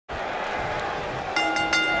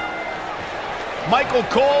Michael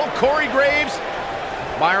Cole, Corey Graves,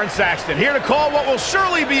 Byron Saxton, here to call what will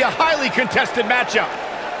surely be a highly contested matchup.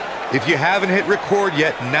 If you haven't hit record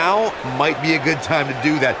yet, now might be a good time to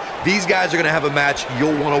do that. These guys are going to have a match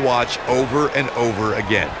you'll want to watch over and over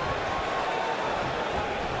again.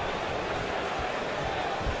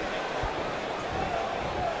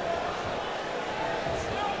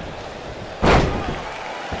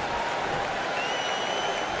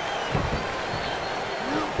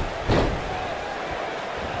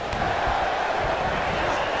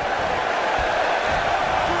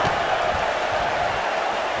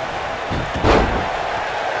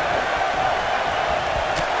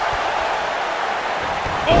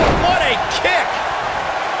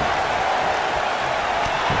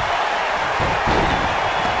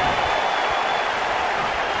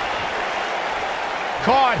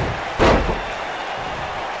 Caught.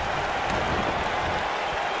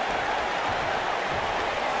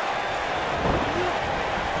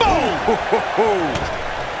 Boom!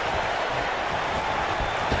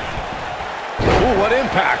 Ooh, what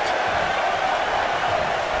impact.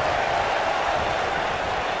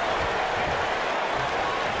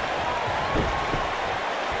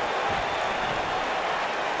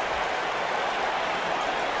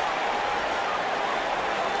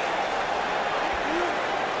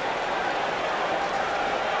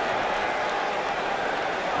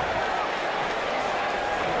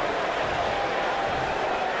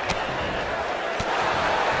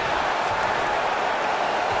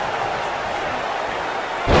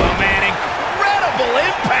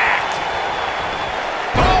 Impact!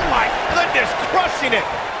 Oh my goodness, crushing it!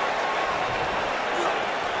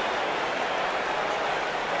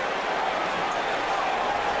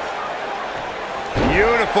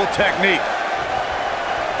 Beautiful technique.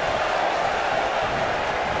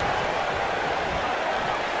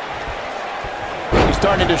 He's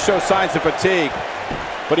starting to show signs of fatigue,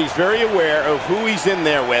 but he's very aware of who he's in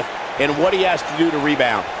there with and what he has to do to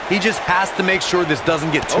rebound. He just has to make sure this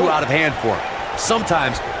doesn't get too out of hand for him.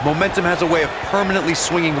 Sometimes, momentum has a way of permanently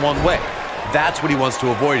swinging one way. That's what he wants to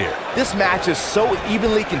avoid here. This match is so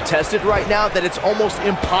evenly contested right now that it's almost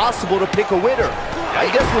impossible to pick a winner. I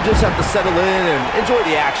guess we'll just have to settle in and enjoy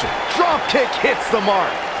the action. Drop kick hits the mark.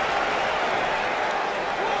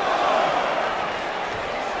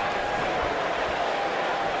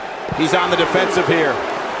 He's on the defensive here.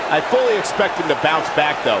 I fully expect him to bounce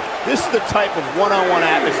back, though. This is the type of one-on-one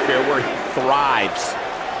atmosphere where he thrives.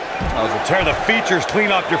 Oh, so tear the features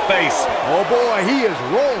clean off your face. Oh boy, he is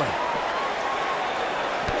rolling.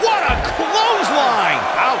 What a clothesline!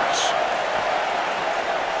 Ouch!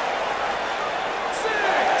 6.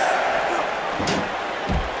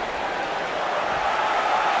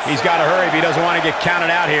 He's got to hurry if he doesn't want to get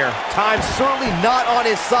counted out here. Time's certainly not on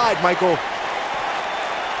his side, Michael.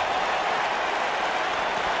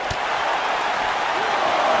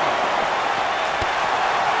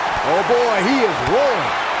 Oh boy, he is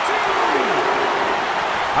rolling.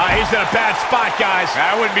 He's in a bad spot, guys.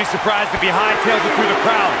 I wouldn't be surprised if he hightails it through the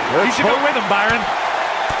crowd. You should go with him, Byron.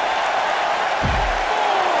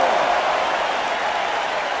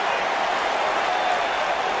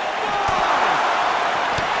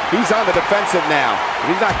 He's on the defensive now. If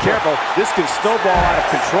he's not careful, this can snowball out of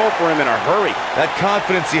control for him in a hurry. That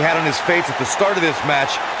confidence he had on his face at the start of this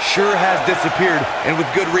match sure has disappeared, and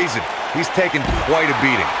with good reason. He's taken quite a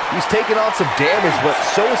beating. He's taken on some damage, but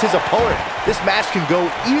so is his opponent. This match can go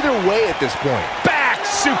either way at this point. Back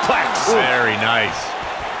suplex. Ooh. Very nice.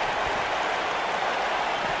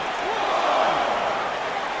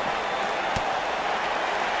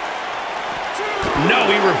 No,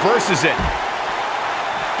 he reverses it.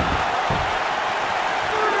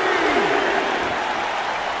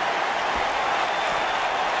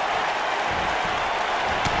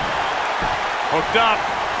 Hooked up.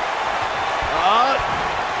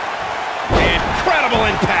 Incredible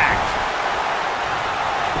impact.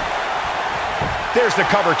 There's the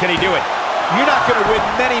cover. Can he do it? You're not going to win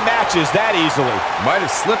many matches that easily. Might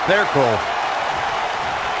have slipped there, Cole.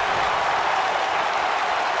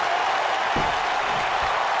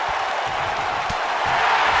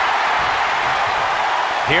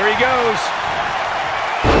 Here he goes.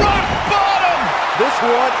 Rock bottom! This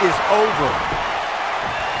one is over.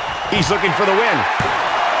 He's looking for the win.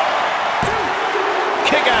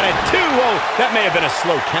 Kick out at 2. Whoa, that may have been a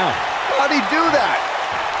slow count. How'd he do that?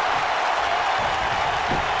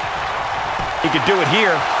 He could do it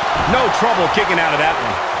here. No trouble kicking out of that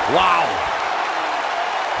one. Wow.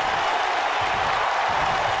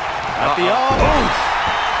 At the arm.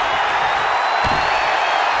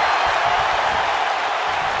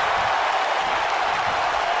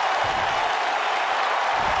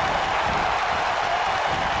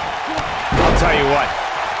 tell you what,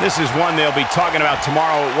 this is one they'll be talking about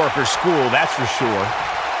tomorrow at work or school, that's for sure.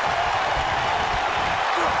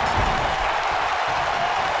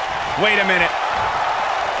 Wait a minute.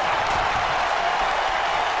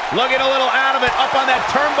 Looking a little out of it, up on that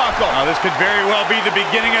turnbuckle. Now, this could very well be the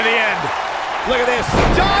beginning of the end. Look at this.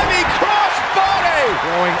 Diving crossbody!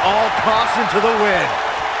 Throwing all caution to the wind.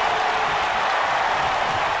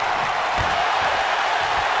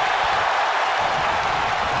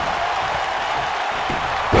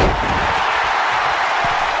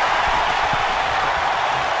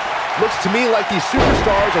 Looks to me like these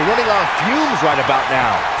superstars are running on fumes right about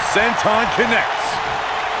now. Senton connects.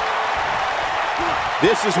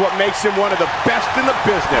 This is what makes him one of the best in the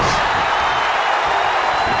business.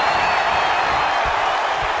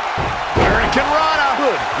 Hurricane Rana.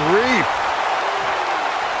 Good grief.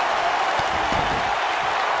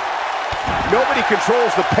 Nobody controls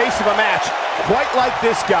the pace of a match quite like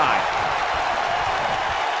this guy.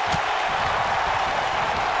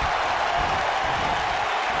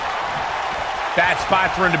 Bad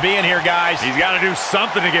spot for him to be in here, guys. He's got to do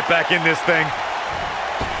something to get back in this thing.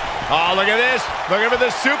 Oh, look at this. Looking for the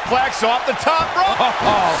suplex off the top rope.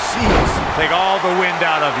 Oh, jeez. Take all the wind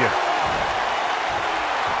out of you.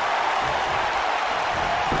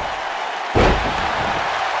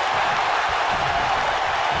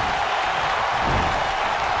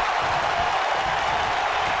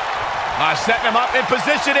 Setting him up in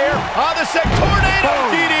position here. On the set, tornado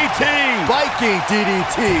DDT. Viking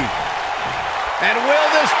DDT. And will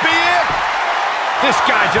this be it? This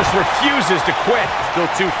guy just refuses to quit. Still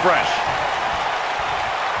too fresh.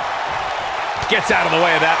 Gets out of the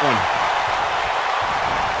way of that one.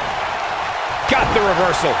 Got the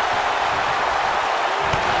reversal.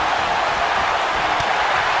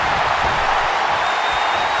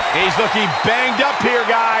 He's looking banged up here,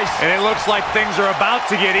 guys. And it looks like things are about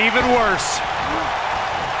to get even worse.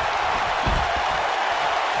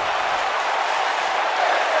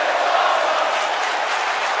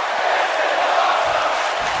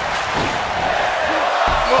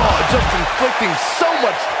 Just inflicting so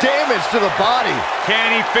much damage to the body.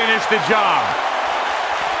 Can he finish the job?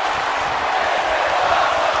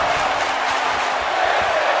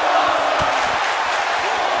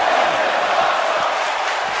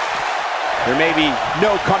 There may be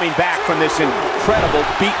no coming back from this incredible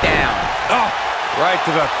beatdown. Oh, right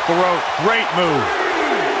to the throat. Great move.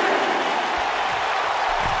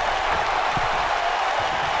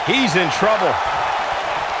 He's in trouble.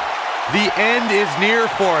 The end is near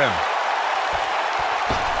for him.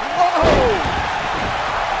 Whoa!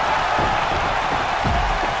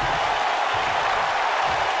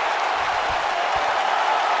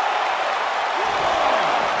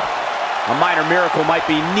 A minor miracle might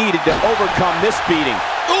be needed to overcome this beating.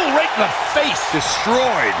 Ooh, right in the face.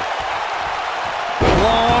 Destroyed.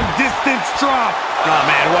 Long distance drop. Oh,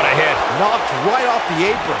 man, what a hit. Knocked right off the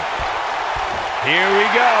apron. Here we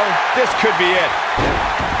go. This could be it.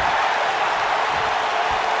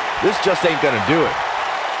 This just ain't gonna do it.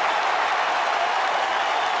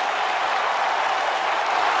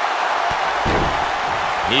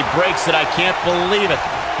 He breaks it. I can't believe it.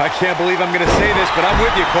 I can't believe I'm going to say this, but I'm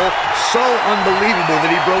with you, Cole. So unbelievable that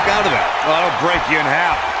he broke out of that. Oh, that'll break you in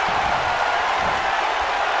half.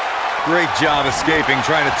 Great job escaping,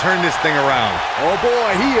 trying to turn this thing around. Oh boy,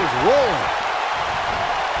 he is rolling.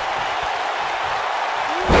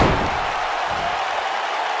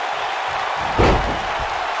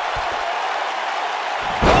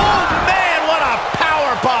 Oh, man, what a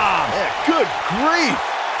power bomb. Yeah, good grief.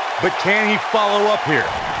 But can he follow up here?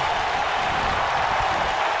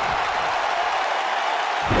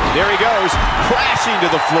 There he goes, crashing to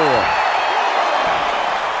the floor.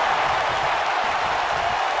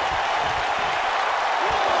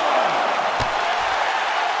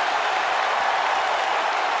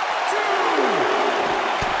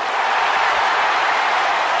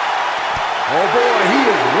 Oh boy, he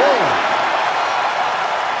is rolling.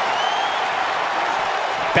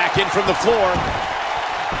 Back in from the floor.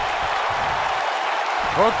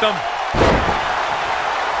 Hooked him.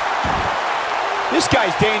 This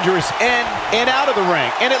guy's dangerous in and out of the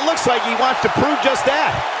ring, and it looks like he wants to prove just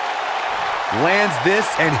that. Lands this,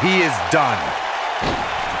 and he is done.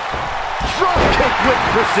 Drop kick with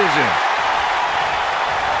precision.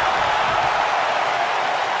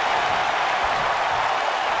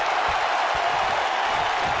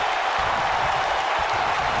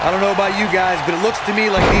 I don't know about you guys, but it looks to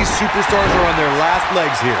me like these superstars are on their last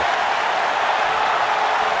legs here.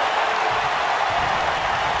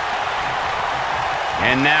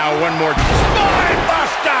 And now one more spine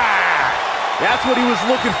buster. That's what he was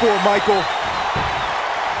looking for, Michael.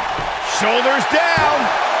 Shoulders down.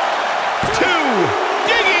 2.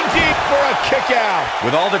 Digging deep for a kick out.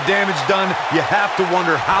 With all the damage done, you have to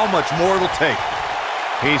wonder how much more it'll take.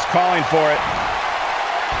 He's calling for it.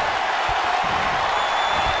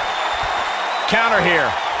 Counter here.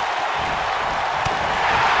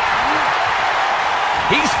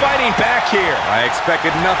 He's fighting back here. I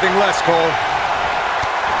expected nothing less, Cole.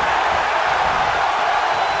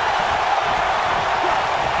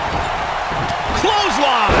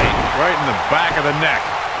 Clothesline. Right in the back of the neck.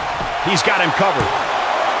 He's got him covered.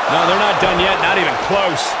 No, they're not done yet. Not even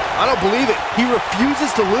close. I don't believe it. He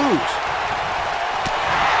refuses to lose.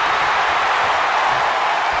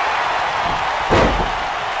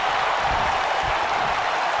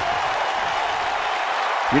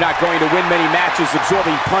 You're not going to win many matches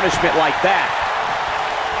absorbing punishment like that.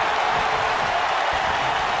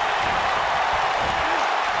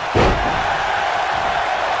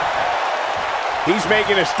 He's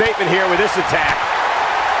making a statement here with this attack.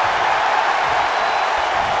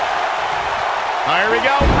 Here we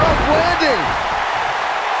go. Rough landing.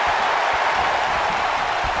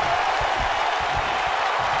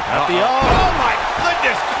 Oh, my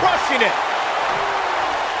goodness. Crushing it.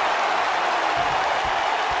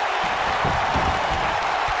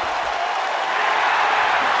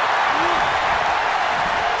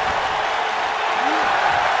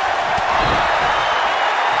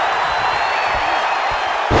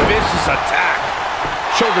 Vicious attack.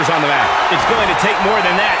 Shoulders on the mat. It's going to take more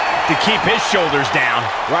than that to keep his shoulders down.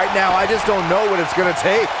 Right now, I just don't know what it's going to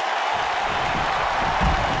take.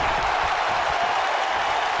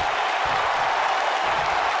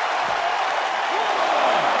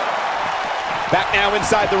 Back now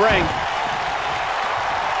inside the ring.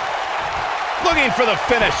 Looking for the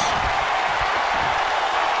finish.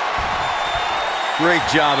 Great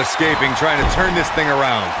job escaping, trying to turn this thing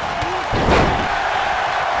around.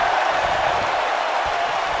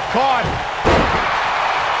 Caught.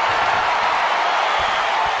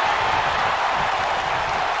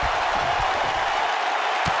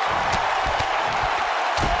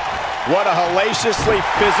 What a hellaciously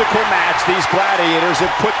physical match these gladiators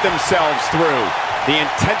have put themselves through. The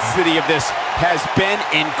intensity of this has been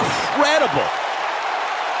incredible.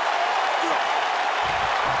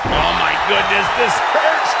 Oh, my goodness. This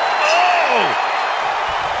hurts. Oh!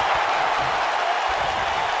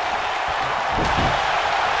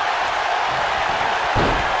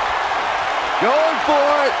 Going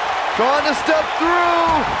for it. Trying to step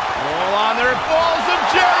through. Roll on their balls of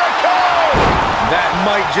Jericho. That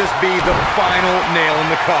might just be the final nail in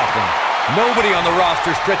the coffin. Nobody on the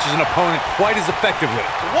roster stretches an opponent quite as effectively.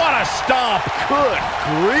 What a stomp. Good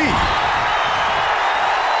grief.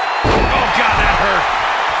 Oh, God, that hurt.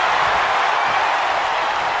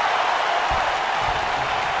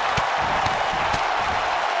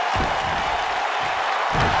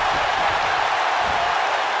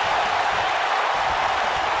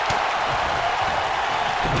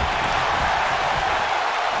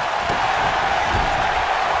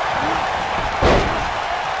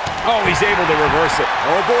 Oh, he's able to reverse it.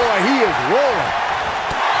 Oh, boy, he is rolling.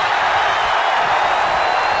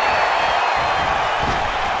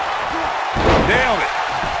 Nailed it.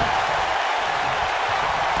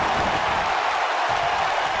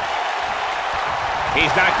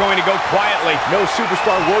 He's not going to go quietly. No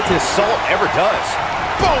superstar worth his salt ever does.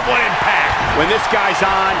 Boom, what impact. When this guy's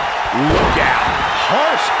on, look out.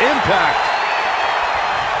 Harsh impact.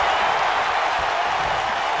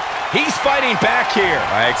 He's fighting back here.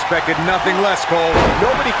 I expected nothing less, Cole.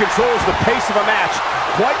 Nobody controls the pace of a match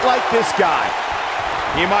quite like this guy.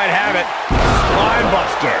 He might have it. Spine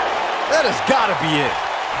buster. That has got to be it.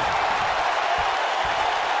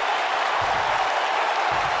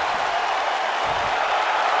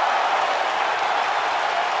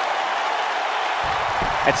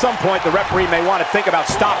 At some point, the referee may want to think about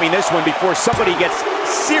stopping this one before somebody gets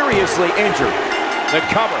seriously injured. The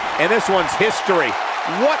cover, and this one's history.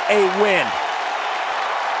 What a win.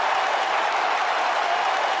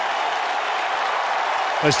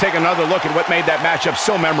 Let's take another look at what made that matchup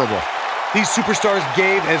so memorable. These superstars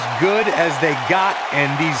gave as good as they got, and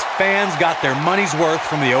these fans got their money's worth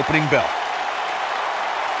from the opening bell.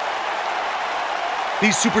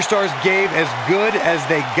 These superstars gave as good as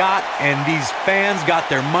they got, and these fans got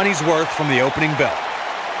their money's worth from the opening bell.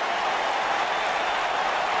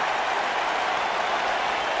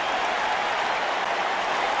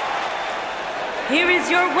 Here is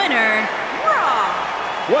your winner, Raw.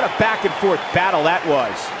 What a back-and-forth battle that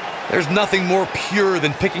was. There's nothing more pure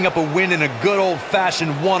than picking up a win in a good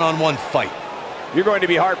old-fashioned one-on-one fight. You're going to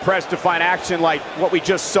be hard-pressed to find action like what we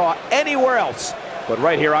just saw anywhere else, but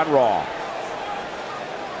right here on Raw.